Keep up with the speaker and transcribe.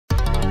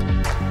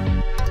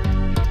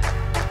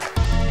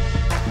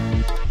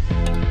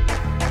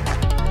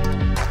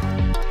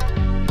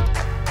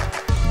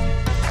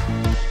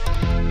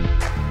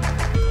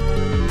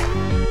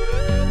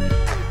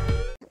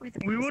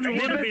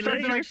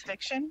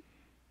jurisdiction?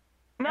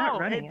 No,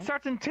 it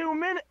starts in 2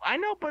 minutes. I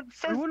know, but it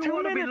says 2 minutes. We wouldn't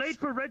want to be late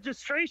for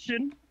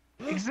registration.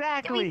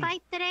 Exactly. Do we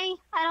fight today?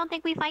 I don't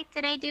think we fight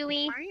today, do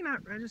we? Why are you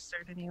not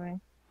registered anyway?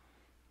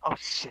 Oh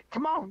shit!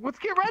 Come on, let's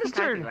get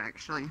registered.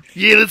 Actually.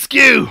 Yeah, let's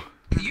go.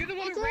 You're the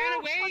one who ran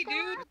away,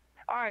 dude.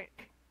 All right.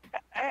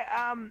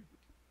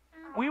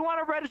 We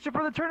want to register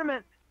for the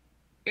tournament.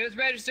 Get us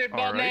registered,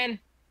 bald man.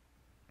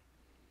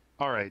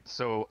 Alright,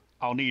 so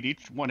I'll need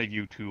each one of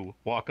you to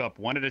walk up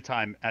one at a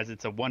time as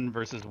it's a 1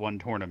 versus 1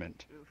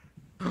 tournament.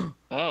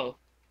 Oh.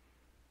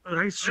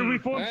 Should we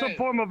form some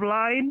form of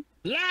line?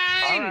 Line!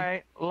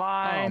 Alright,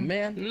 line. Oh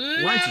man,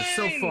 Line! lines are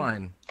so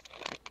fun.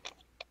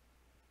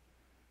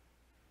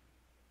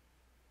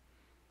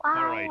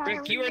 Alright.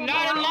 Rick, you are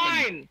not in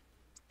line!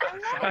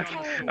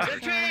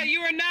 Zentreya,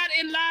 you are not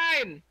in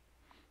line!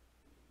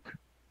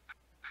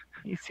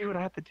 You see what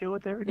I have to deal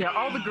with every day? Yeah,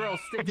 all the girls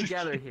stick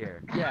together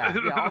here. Yeah,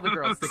 all the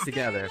girls stick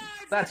together.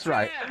 That's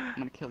right. I'm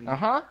gonna kill you.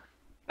 Uh-huh.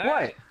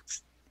 What?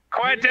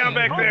 Quiet down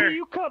back there.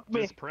 You cooked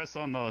me. Just press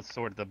on the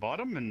sword at the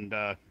bottom and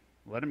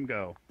let him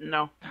go.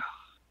 No.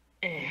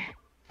 You're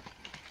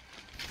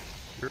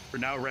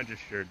now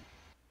registered.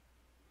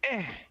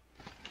 I'm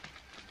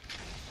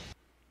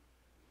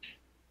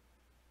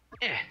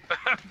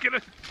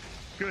gonna...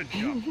 Good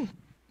job.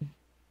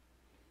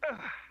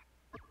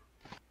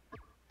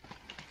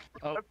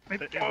 Oh, it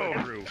went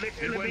through.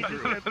 It went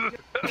through.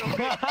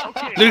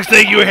 Looks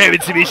like you were having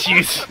some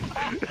issues.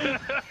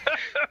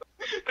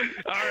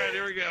 Alright,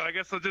 here we go. I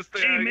guess I'll just...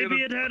 Gee,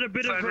 maybe it had a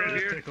bit of a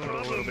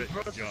problem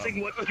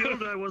processing what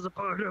guild I was a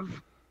part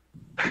of.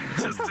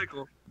 Just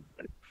tickle.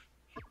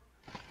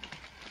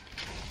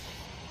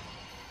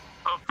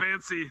 Oh,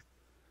 fancy.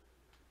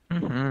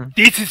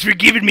 This is for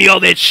giving me all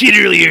that shit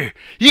earlier.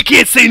 You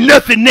can't say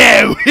nothing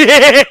now.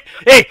 Hey,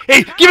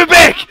 give it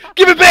back!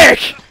 Give it back!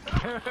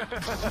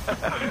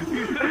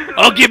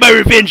 I'll get my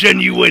revenge on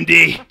you one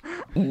day.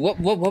 What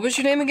was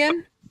your name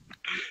again?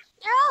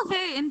 You're all a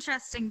very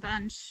interesting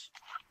bunch.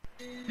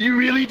 You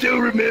really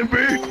don't remember?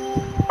 What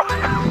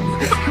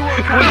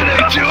did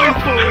I join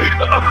for?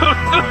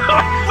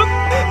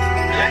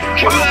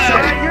 Come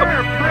on! You're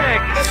a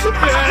prick!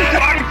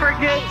 Everybody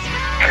forgets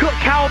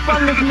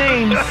Cowabunga's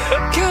name!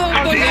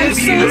 Cowabunga, I'm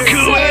so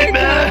sorry,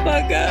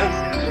 Cowabunga!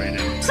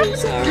 I'm so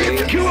sorry.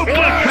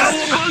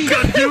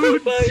 Cowabunga,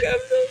 dude! Cowabunga, I'm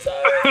so sorry.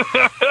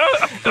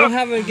 Don't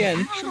have it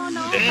again. Oh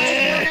no,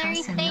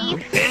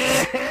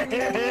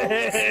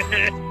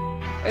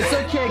 It's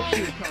okay,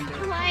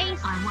 Cucumber. Twice.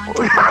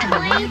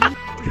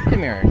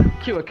 Come here,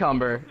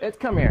 Cucumber.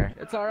 Come here.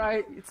 It's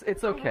alright.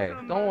 It's okay.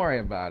 Don't worry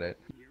about it.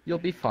 You'll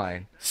be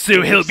fine.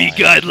 So help me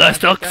God,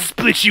 Lust, I'll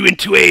split you in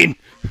twain.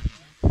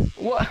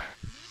 What?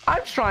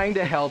 I'm trying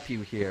to help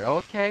you here,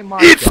 okay? My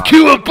It's God.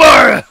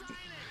 Kuwabara!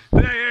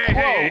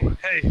 Hey,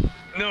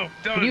 no,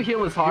 don't. Can you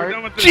heal his heart?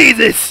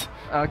 Jesus!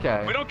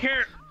 Okay. We don't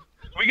care.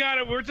 We got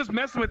it. We're just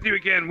messing with you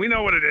again. We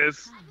know what it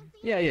is.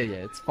 Yeah,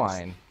 it's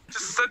fine.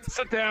 Just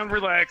sit down,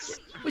 relax.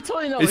 We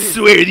totally know. I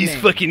swear these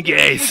fucking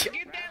guys.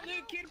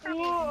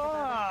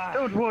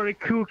 Don't worry,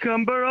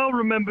 Cucumber. I'll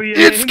remember your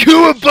It's name.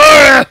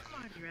 Kuwabara!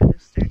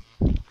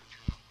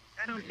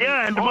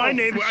 Yeah, and my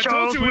name is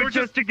Charles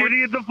Winchester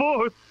Gideon the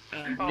Fourth.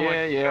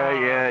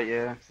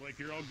 Yeah.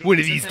 One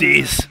of these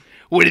days.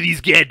 One of these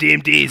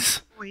goddamn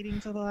days.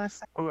 Waiting till the last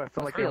second. Oh, I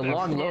feel like a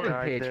long loading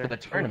right page there. for the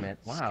tournament.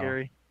 Wow.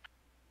 Scary.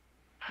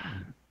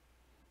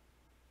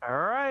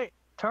 Alright,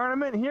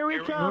 tournament, here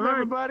we come,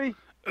 everybody.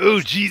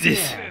 Oh, Jesus.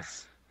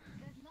 Yes.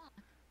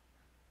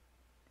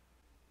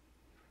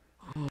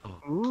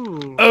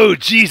 Ooh. Oh,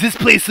 jeez, this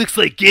place looks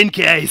like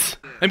Genkai's.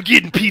 I'm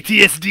getting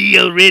PTSD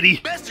already.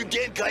 Master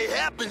Genkai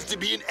happens to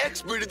be an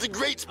expert at the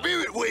Great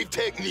Spirit Wave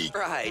technique.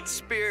 Right,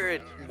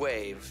 Spirit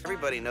Wave.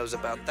 Everybody knows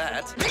about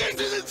that. This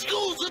isn't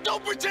school, so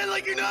don't pretend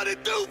like you're not a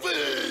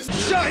doofus!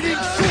 Shining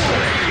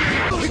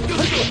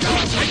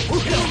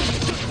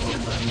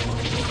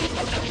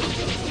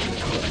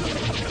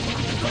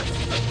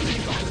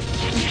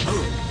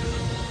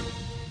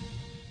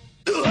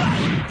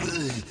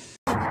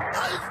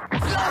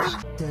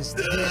Does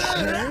this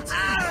hurt?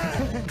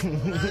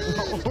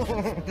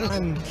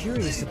 I'm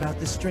curious about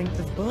the strength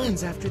of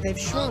bones after they've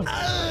shrunk.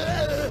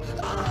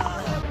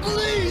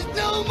 Please,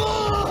 no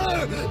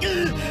more!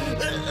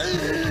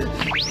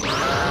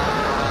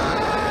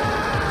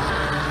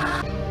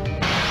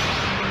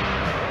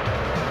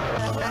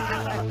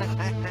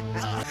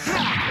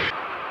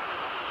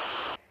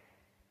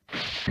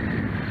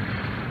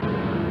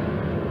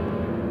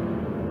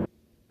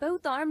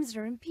 Both arms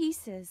are in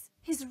pieces.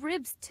 His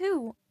ribs,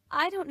 too.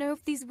 I don't know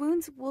if these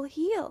wounds will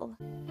heal.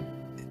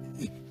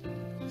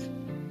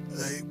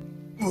 I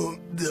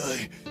won't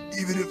die,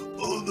 even if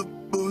all the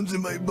bones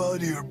in my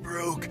body are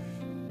broke.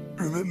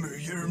 Remember,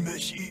 you're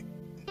Meshi.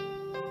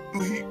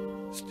 We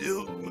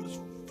still must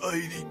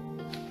fight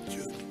each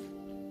other.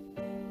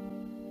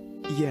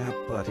 Yeah,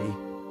 buddy.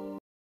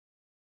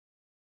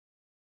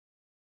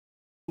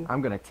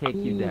 I'm gonna take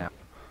you down.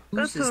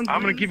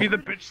 I'm gonna give you the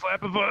bitch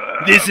slap of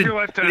Listen, your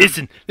lifetime.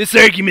 this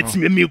argument's a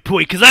moot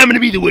point, because I'm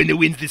gonna be the one that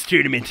wins this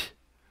tournament.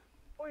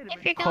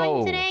 If you're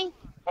going today,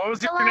 What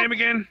was your name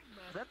again?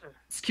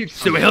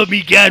 So help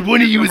me God,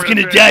 one of you is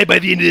gonna die by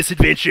the end of this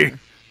adventure.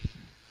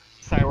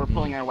 Sorry, we're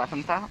pulling our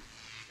weapons out.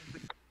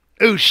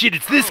 Oh shit,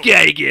 it's this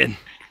guy again.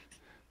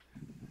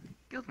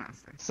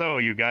 So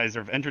you guys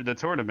have entered the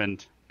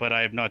tournament, but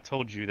I have not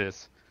told you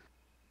this.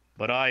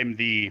 But I'm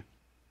the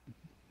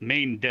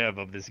main dev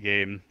of this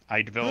game.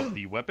 I developed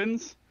the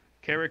weapons,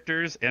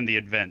 characters, and the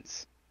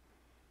events.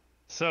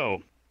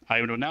 So,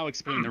 I will now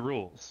explain the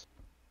rules.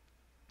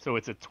 So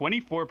it's a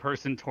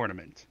 24-person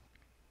tournament.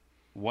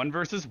 1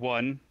 versus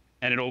 1,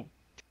 and it'll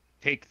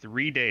take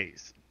 3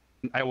 days.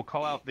 I will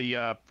call out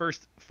the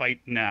first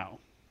fight now.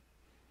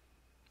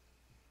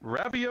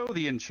 Ravio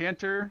the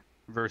Enchanter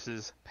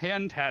versus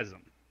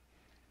Phantasm.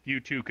 You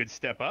two could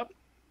step up.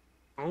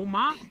 Oh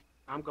my,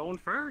 I'm going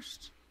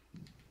first.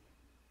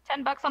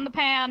 $10 on the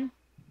pan.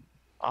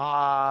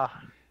 I'll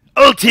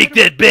take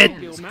that bet.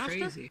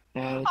 Crazy.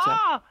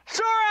 Ah,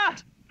 Sora!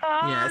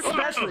 Yeah,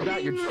 especially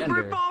about your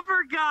gender.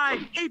 Revolver guy.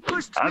 He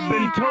pushed me. I've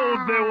been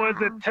told there was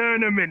a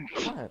tournament,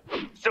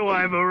 so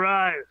I've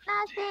arrived.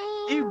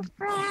 You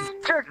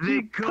jerk! They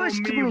You call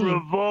pushed me me.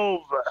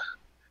 Revolver.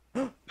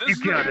 You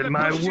got in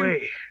my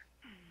way.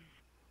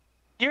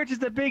 You're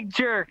just a big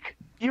jerk.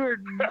 You were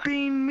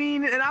being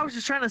mean, and I was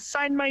just trying to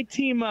sign my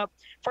team up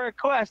for a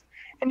quest,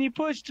 and you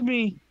pushed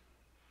me.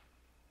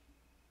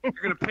 You're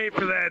gonna pay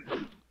for that.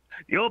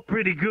 You're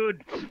pretty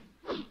good.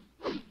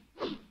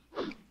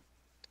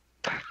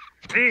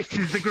 This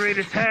is the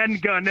greatest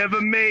handgun ever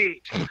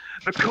made.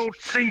 The Colt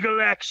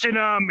Single Action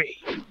Army.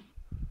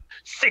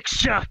 6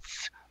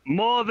 shots.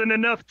 More than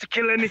enough to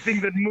kill anything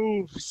that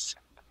moves.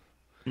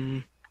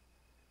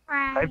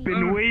 I've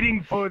been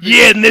waiting for this.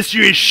 Yeah, unless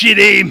you're a shit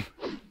aim.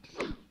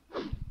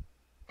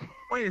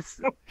 Wait a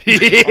second.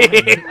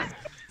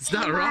 It's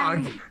not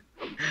wrong.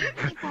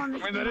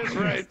 That is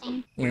right.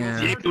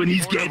 Yeah, when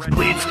these guys'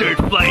 blades start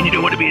flying, you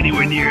don't want to be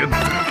anywhere near them.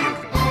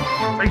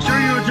 Make sure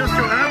you adjust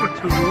your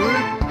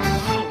attitude.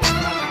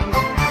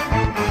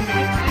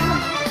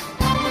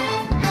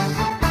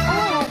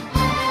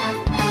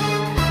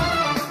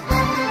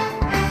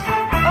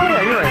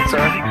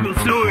 Cool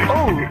sword.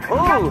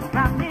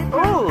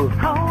 Oh!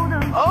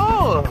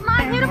 Come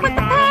on, hit him with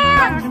the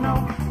pan!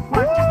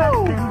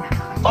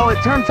 Oh,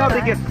 it turns out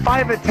they get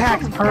 5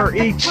 attacks per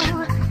each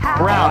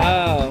round.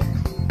 Wow.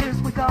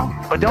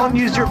 But don't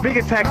use your big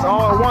attacks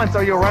all at once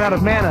or you'll run out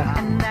of mana.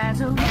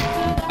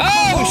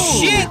 Oh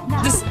shit!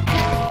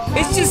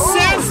 It just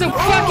sounds so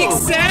fucking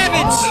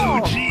savage!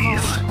 Oh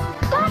jeez.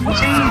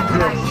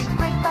 Jesus!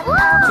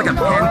 It's like a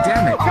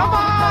pandemic. Come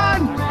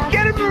on!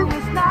 Get him!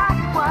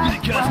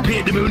 It caused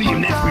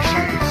pandemonium, that's for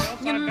sure.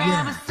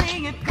 Yeah.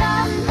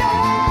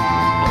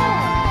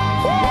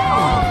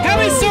 How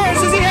many swords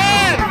does he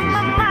have?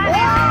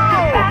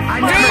 I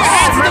Throw your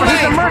hands in the way!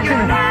 He's a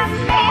merchant!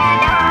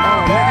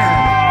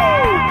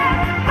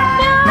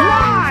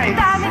 Nice!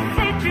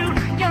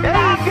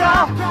 There you go!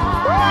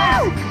 Woo!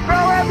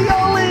 Throw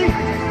ravioli!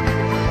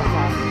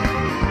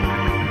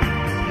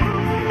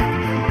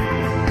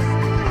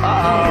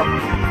 Uh-oh.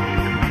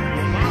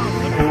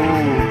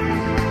 Ooh.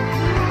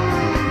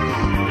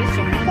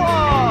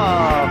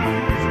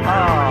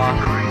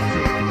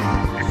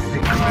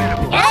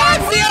 Oh,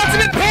 it's the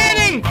ultimate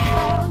panning!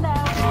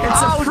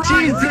 It's a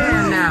free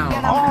pan now.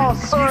 Oh,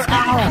 sir,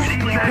 ow!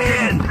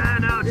 Pan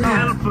out to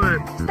help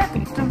it.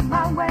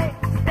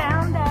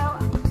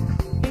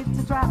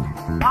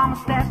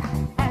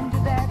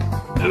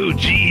 Oh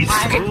jeez.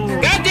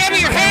 God damn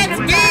it, your hands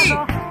me!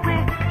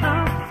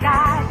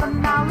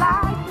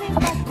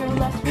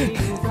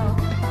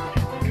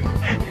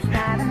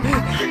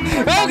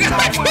 Oh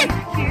god!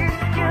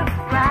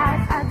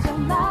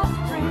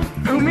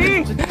 Who,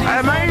 me?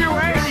 Am I in your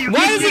way?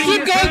 Why does he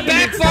keep going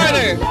back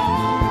farther?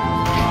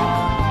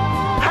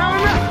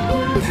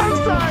 I'm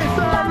sorry,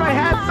 sir. My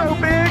hat's so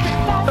big.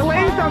 The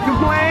ladies don't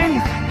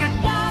complain.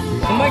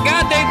 Oh my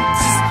god,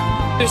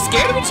 they're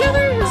scared of each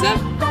other? Is that?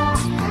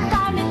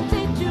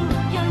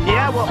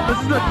 Yeah, well, this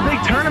is a big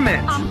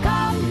tournament.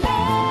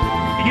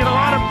 You get a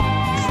lot of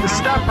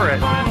stuff for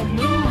it.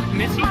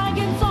 Missy?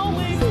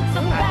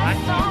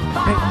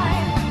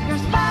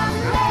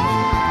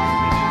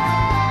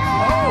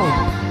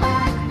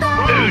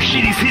 Oh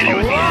shit, he's hit it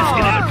with the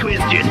asking out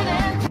question.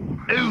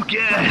 Oh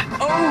god.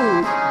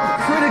 Oh,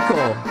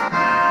 critical.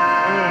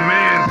 Oh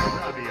man.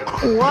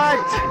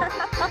 What?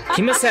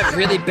 She must have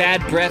really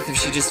bad breath if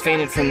she just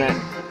fainted from that.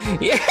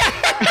 Yeah!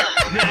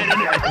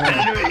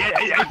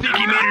 I think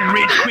he made her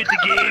rage quit the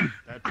game.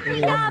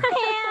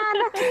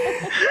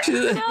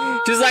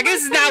 She's like,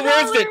 this is not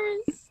worth it.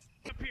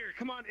 Up here,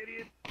 come on,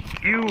 idiot.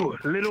 You,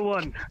 little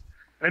one.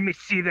 Let me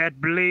see that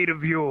blade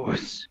of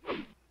yours.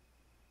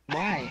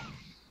 Why?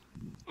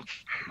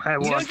 I You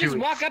want don't just to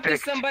walk up to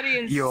inspect somebody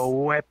and...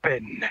 your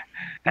weapon.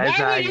 Why As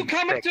I would you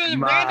come up to a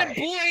inspect random mine.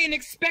 boy and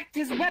expect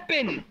his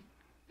weapon?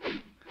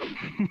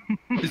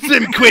 There's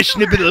something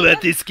questionable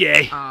about this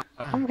guy.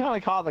 I'm gonna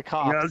call the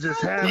cops. I'll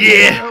just have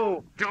Yeah.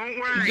 No, Don't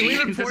worry. Can we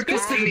report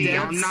this to the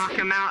I'll dance? knock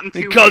him out in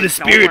They 2 call the weeks,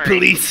 don't spirit worry.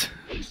 police.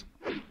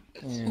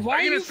 Why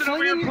are you sit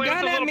over here flinging your playing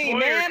gun with the at little me, boy you're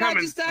man? I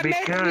coming? just... I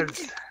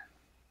Because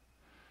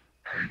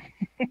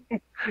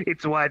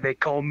It's why they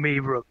call me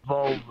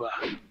Revolver.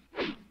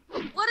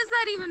 What does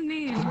that even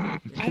mean?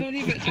 I don't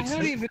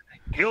even.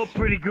 You're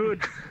pretty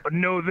good, but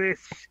know this.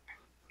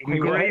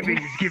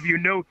 Engravings give you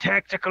no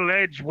tactical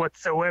edge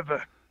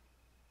whatsoever.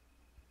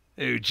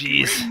 Oh,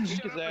 jeez.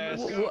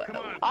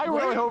 I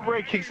really hope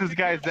Ray kicks this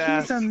guy's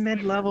ass. He's a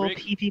mid-level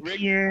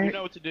PvPer. You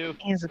know what to do.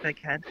 He has a big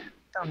head.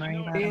 Don't worry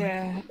about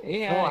him.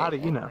 Oh, how do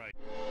you know?